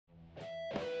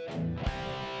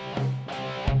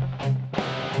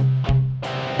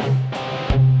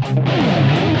Welcome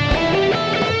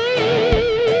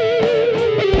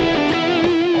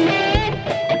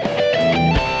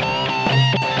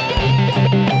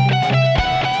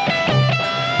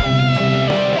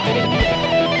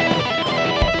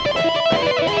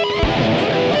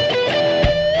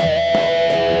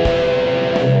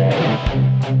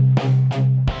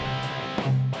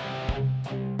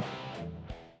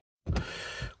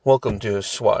to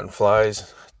Swatting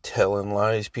Flies, Telling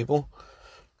Lies, people.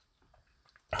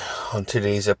 On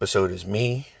today's episode is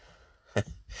me.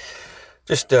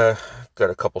 Just got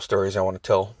a couple stories I want to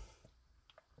tell.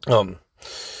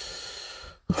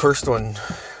 First one,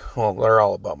 well, they're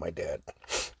all about my dad.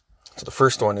 So the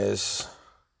first one is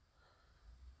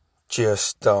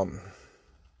just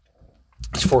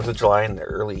it's 4th of July in the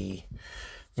early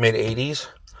mid-'80s.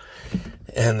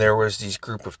 And there was these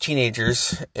group of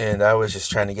teenagers, and I was just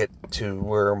trying to get to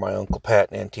where my Uncle Pat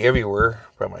and Auntie Evie were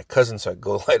by my cousin, so I'd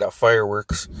go light off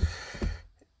fireworks.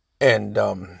 And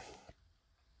I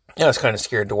was kind of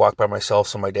scared to walk by myself,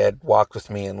 so my dad walked with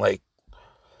me, and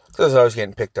because I was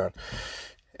getting picked on.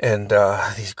 And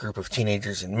these group of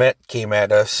teenagers in Met came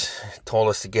at us, told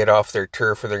us to get off their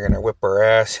turf or they're going to whip our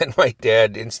ass, and my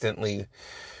dad instantly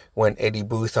went Eddie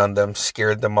Booth on them,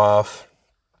 scared them off.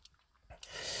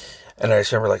 And I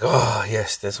just remember oh,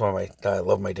 yes, that's why I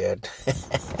love my dad.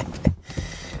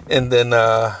 And then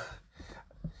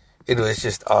it was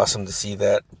just awesome to see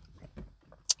that.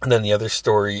 And then the other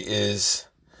story is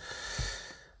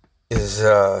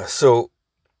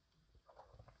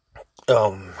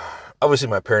obviously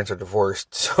my parents are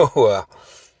divorced. So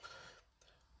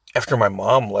after my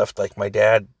mom left, my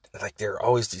dad, there were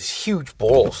always these huge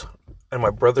bowls. And my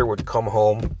brother would come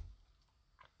home.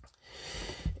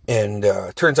 And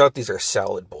turns out these are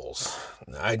salad bowls.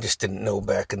 I just didn't know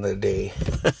back in the day.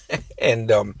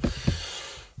 And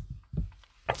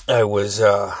I was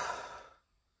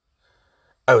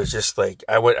just I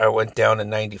went down in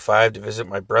 95 to visit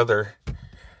my brother,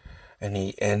 and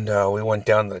we went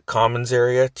down to the Commons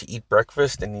area to eat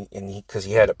breakfast, and he because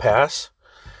he had a pass,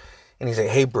 and he's like,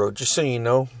 "Hey bro, just so you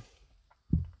know,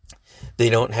 they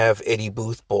don't have Eddie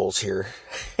Booth bowls here."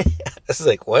 I was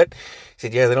like, "What?" He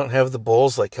said, "Yeah, they don't have the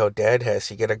bowls like how Dad has.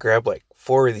 You gotta grab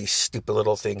 4 of these stupid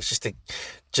little things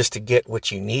just to get what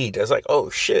you need." I was like,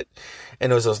 "Oh shit!"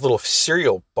 And it was those little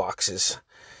cereal boxes,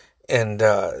 and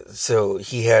so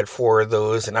he had 4 of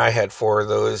those, and I had 4 of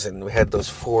those, and we had those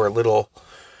 4 little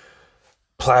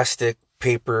plastic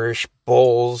paperish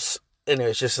bowls, and it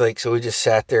was just so we just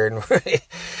sat there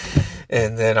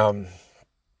and then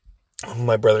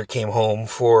my brother came home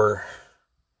for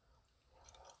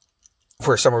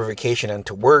summer vacation and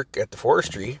to work at the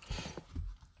forestry,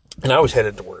 and I was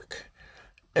headed to work.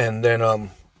 And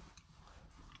then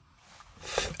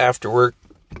after work,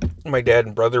 my dad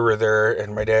and brother were there,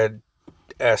 and my dad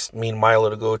asked me and Milo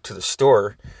to go to the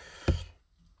store,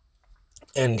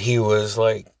 and he was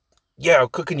like, "Yeah, I'm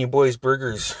cooking you boys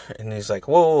burgers." And he's like,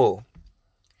 "Whoa."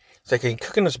 He's like, "Are you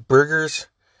cooking us burgers,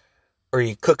 or are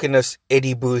you cooking us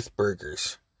Eddie Booth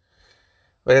burgers?"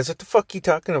 But I was like, "What the fuck you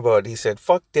talking about?" He said,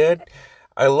 "Fuck, Dad,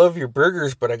 I love your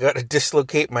burgers, but I gotta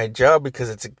dislocate my jaw because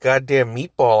it's a goddamn meatball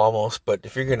almost. But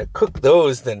if you're gonna cook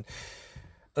those, then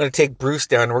I'm gonna take Bruce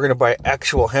down and we're gonna buy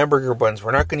actual hamburger buns.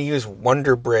 We're not gonna use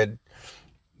Wonder Bread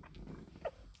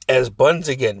as buns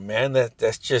again, man.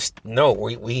 That's just, no,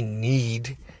 we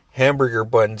need hamburger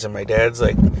buns." And my dad's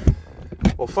like,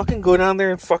 "Well, fucking go down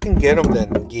there and fucking get them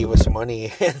then," and gave us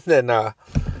money. And then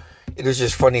it was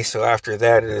just funny. So after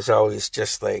that, it was always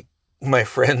just my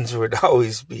friends would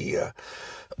always be,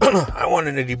 "I want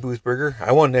an Eddie Booth burger.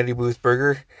 I want an Eddie Booth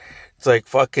burger." It's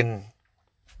fucking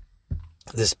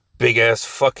this big ass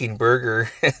fucking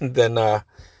burger. And then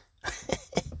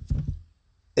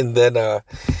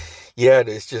yeah,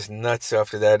 it's just nuts.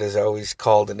 After that is always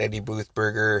called an Eddie Booth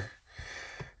burger.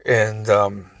 And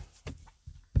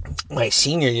my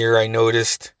senior year, I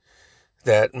noticed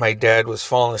that my dad was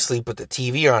falling asleep with the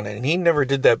TV on, and he never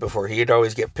did that before. He'd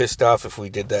always get pissed off if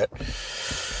we did that.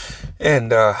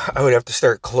 And I would have to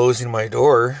start closing my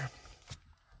door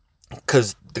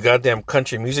because the goddamn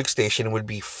country music station would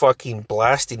be fucking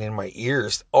blasting in my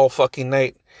ears all fucking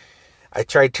night. I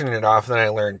tried turning it off, and then I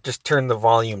learned, just turn the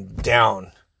volume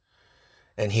down,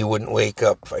 and he wouldn't wake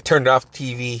up. If I turned off the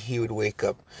TV, he would wake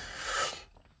up.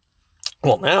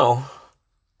 Well, now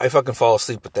I fucking fall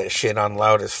asleep with that shit on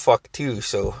loud as fuck too,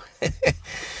 so.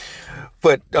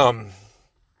 But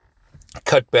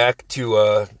cut back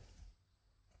to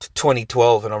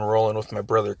 2012, and I'm rolling with my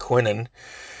brother Quinnen,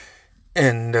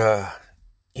 and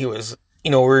he was,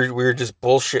 we were just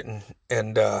bullshitting,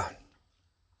 and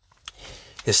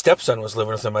his stepson was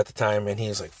living with him at the time, and he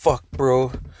was like, "Fuck,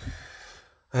 bro,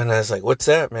 And I was like, what's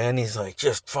that, man? He's like,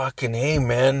 just fucking, hey,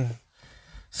 man.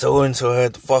 So-and-so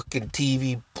had the fucking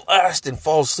TV blast and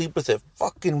fall asleep with it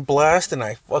fucking blast. And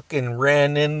I fucking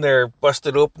ran in there,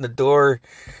 busted open the door,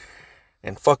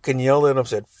 and fucking yelled at him,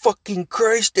 said, fucking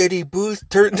Christ, Eddie Booth,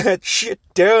 turn that shit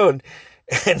down.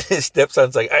 And his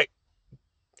stepson's like, I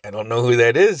don't know who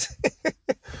that is.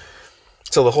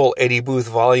 So the whole Eddie Booth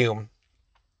volume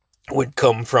would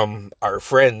come from our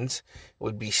friends,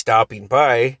 would be stopping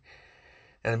by,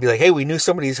 and I'd be like, hey, we knew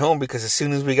somebody's home because as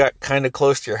soon as we got kind of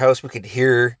close to your house, we could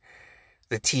hear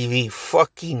the TV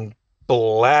fucking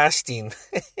blasting.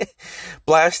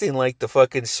 Blasting like the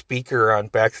fucking speaker on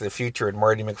Back to the Future when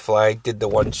Marty McFly did the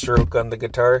one stroke on the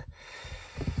guitar.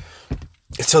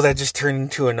 So that just turned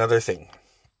into another thing.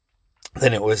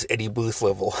 Then it was Eddie Booth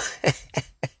level.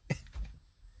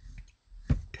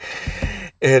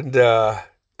 And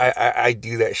I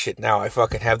do that shit now. I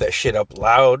fucking have that shit up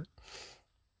loud.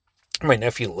 My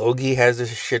nephew Logie has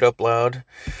this shit up loud.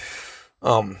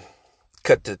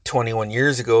 Cut to 21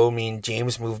 years ago, me and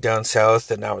James moved down south,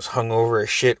 and I was hungover as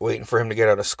shit waiting for him to get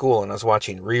out of school, and I was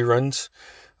watching reruns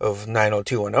of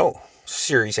 90210.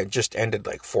 Series had just ended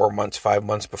like 5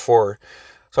 months before.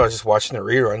 So I was just watching the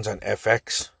reruns on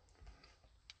FX.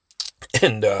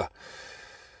 And I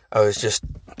was just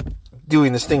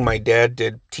doing this thing my dad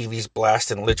did, TV's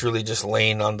blasting, literally just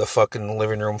laying on the fucking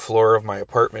living room floor of my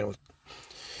apartment.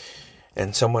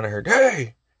 And someone heard,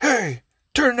 hey,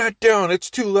 turn that down. It's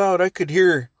too loud. I could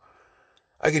hear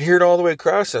it all the way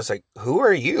across. I was like, who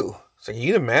are you? It's like, are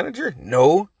you the manager?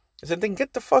 No. I said, then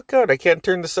get the fuck out. I can't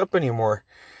turn this up anymore.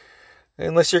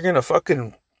 Unless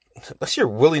you're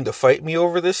willing to fight me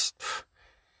over this.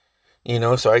 You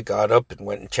know, so I got up and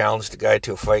went and challenged the guy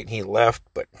to a fight, and he left.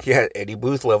 But yeah, Eddie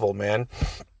Booth level, man.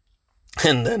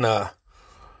 And then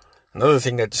another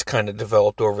thing that just kind of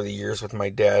developed over the years with my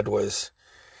dad was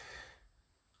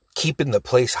keeping the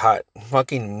place hot.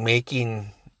 Fucking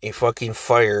making a fucking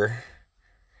fire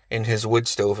in his wood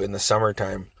stove in the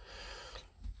summertime.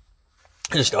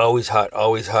 Just always hot.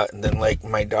 And then like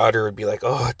my daughter would be like,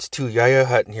 oh, it's too yaya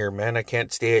hot in here, man. I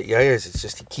can't stay at yaya's. It's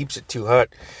just he keeps it too hot.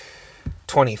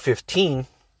 2015,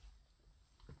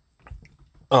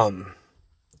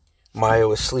 Maya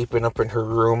was sleeping up in her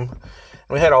room.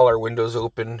 We had all our windows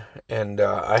open, and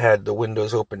I had the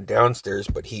windows open downstairs,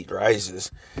 but heat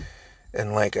rises.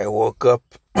 And like I woke up,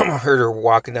 heard her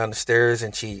walking down the stairs,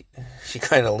 and she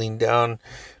kind of leaned down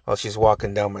while she's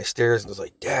walking down my stairs and was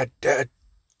like, Dad. I'm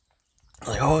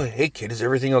like, oh, hey kid, is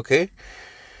everything okay?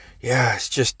 Yeah, it's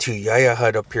just too yaya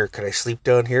hot up here. Could I sleep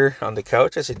down here on the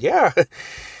couch? I said, yeah.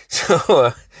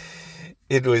 So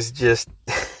it was just,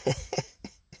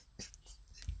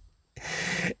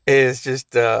 it's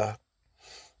just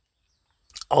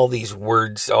all these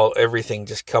words, everything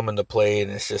just come into play,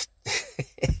 and it's just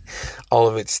all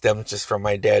of it stems just from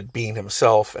my dad being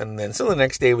himself. And then so the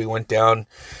next day we went down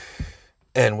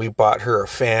and we bought her a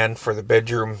fan for the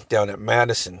bedroom down at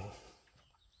Madison.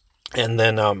 And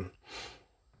then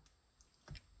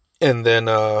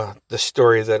the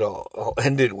story that I'll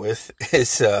end it with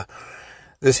is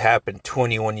this happened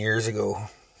 21 years ago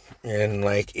in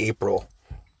like April.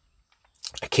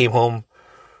 I came home.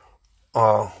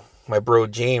 My bro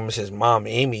James, his mom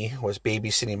Amy, was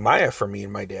babysitting Maya for me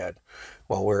and my dad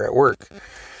while we were at work.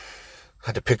 I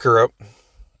had to pick her up,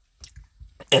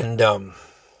 and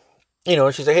you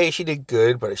know, she's like, hey, she did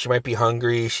good, but she might be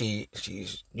hungry.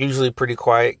 She's usually a pretty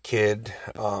quiet kid.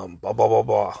 Blah blah blah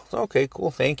blah. Okay, cool,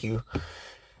 thank you.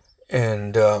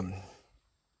 And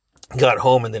got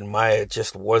home, and then Maya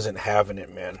just wasn't having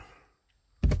it, man.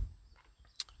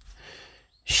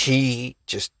 She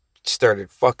just started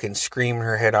fucking screaming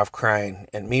her head off, crying.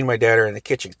 And me and my dad are in the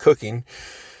kitchen cooking.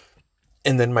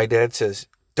 And then my dad says,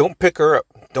 don't pick her up.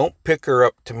 Don't pick her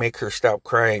up to make her stop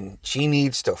crying. She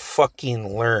needs to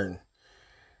fucking learn.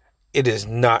 It is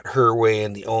not her way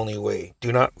and the only way.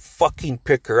 Do not fucking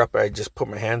pick her up. I just put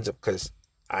my hands up because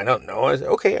I don't know. I said,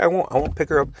 okay, I won't pick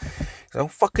her up.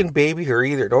 Don't fucking baby her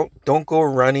either. Don't go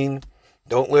running.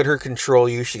 Don't let her control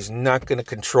you. She's not going to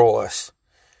control us.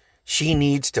 She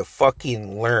needs to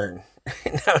fucking learn.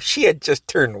 Now, she had just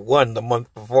turned 1 the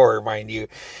month before, mind you.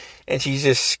 And she's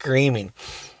just screaming.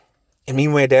 And me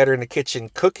and my dad are in the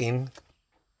kitchen cooking.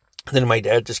 And then my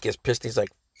dad just gets pissed. He's like,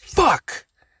 fuck.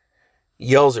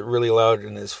 Yells it really loud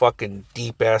in his fucking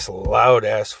deep-ass,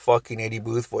 loud-ass fucking Eddie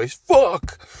Booth voice.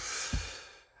 Fuck.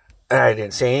 And I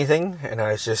didn't say anything. And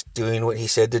I was just doing what he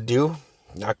said to do.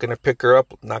 Not going to pick her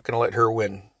up. Not going to let her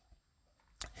win.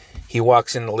 He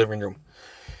walks in the living room.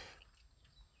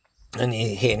 And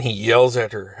he yells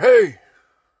at her, hey,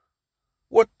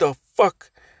 what the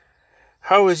fuck?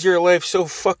 How is your life so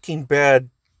fucking bad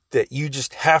that you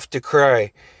just have to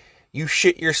cry. You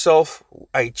shit yourself,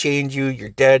 I change you, your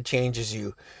dad changes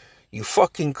you. You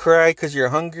fucking cry because you're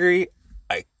hungry,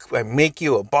 I make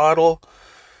you a bottle.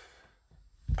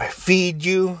 I feed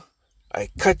you. I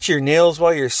cut your nails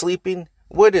while you're sleeping.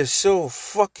 What is so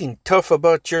fucking tough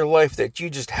about your life that you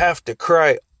just have to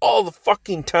cry all the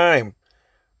fucking time?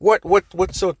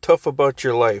 What's so tough about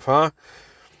your life, huh?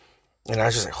 And I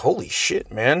was just like, holy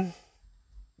shit, man.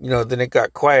 Then it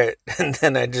got quiet, and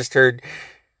then I just heard,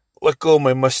 let go of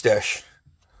my mustache.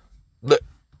 Let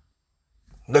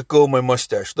go of my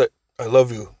mustache. I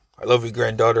love you. I love you,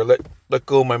 granddaughter. Let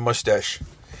go of my mustache.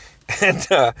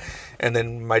 And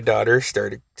then my daughter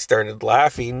started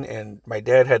laughing, and my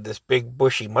dad had this big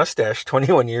bushy mustache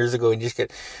 21 years ago, and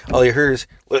all you heard is,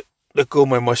 let go of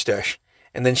my mustache.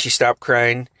 And then she stopped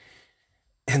crying,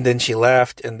 and then she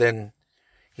laughed, and then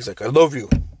he's like, I love you.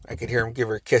 I could hear him give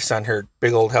her a kiss on her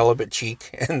big old halibut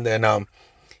cheek. And then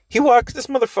he walks, this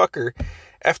motherfucker,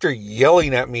 after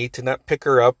yelling at me to not pick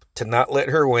her up, to not let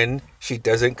her win, she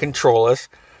doesn't control us.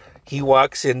 He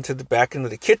walks into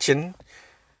the kitchen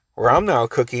where I'm now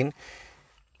cooking,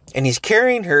 and he's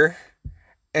carrying her,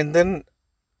 and then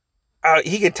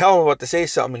he could tell I'm about to say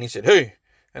something, and he said, hey,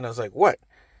 and I was like, what?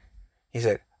 He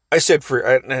said, I said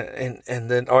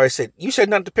I said, you said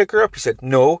not to pick her up. He said,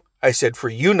 no, I said for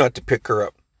you not to pick her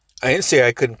up. I didn't say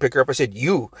I couldn't pick her up. I said,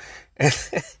 you.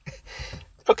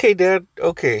 Okay, Dad,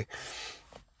 okay.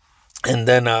 And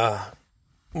then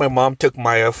my mom took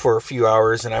Maya for a few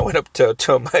hours, and I went up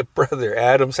to my brother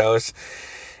Adam's house,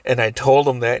 and I told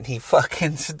him that, and he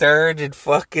fucking started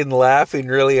fucking laughing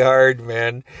really hard,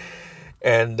 man.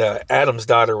 And Adam's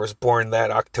daughter was born that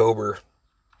October.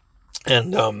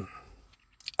 And in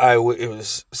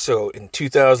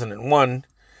 2001,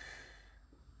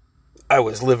 I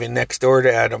was living next door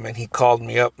to Adam, and he called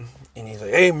me up, and he's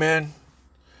like, hey, man,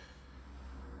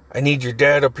 I need your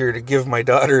dad up here to give my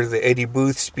daughter the Eddie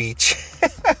Booth speech.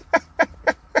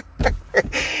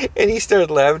 And he started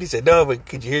laughing. He said, no, but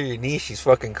could you hear your niece? She's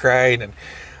fucking crying. And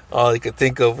all he could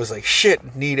think of was like,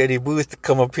 shit, need Eddie Booth to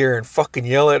come up here and fucking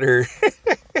yell at her.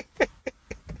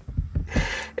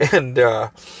 And,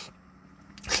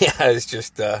 it's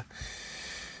just,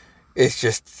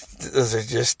 those are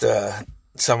just,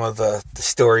 some of the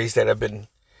stories that have been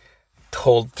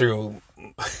told through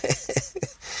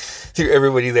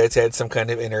everybody that's had some kind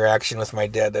of interaction with my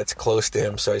dad that's close to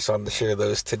him. So I just wanted to share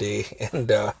those today. And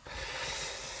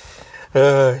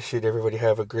should everybody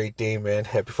have a great day, man.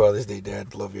 Happy Father's Day,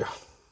 Dad. Love you.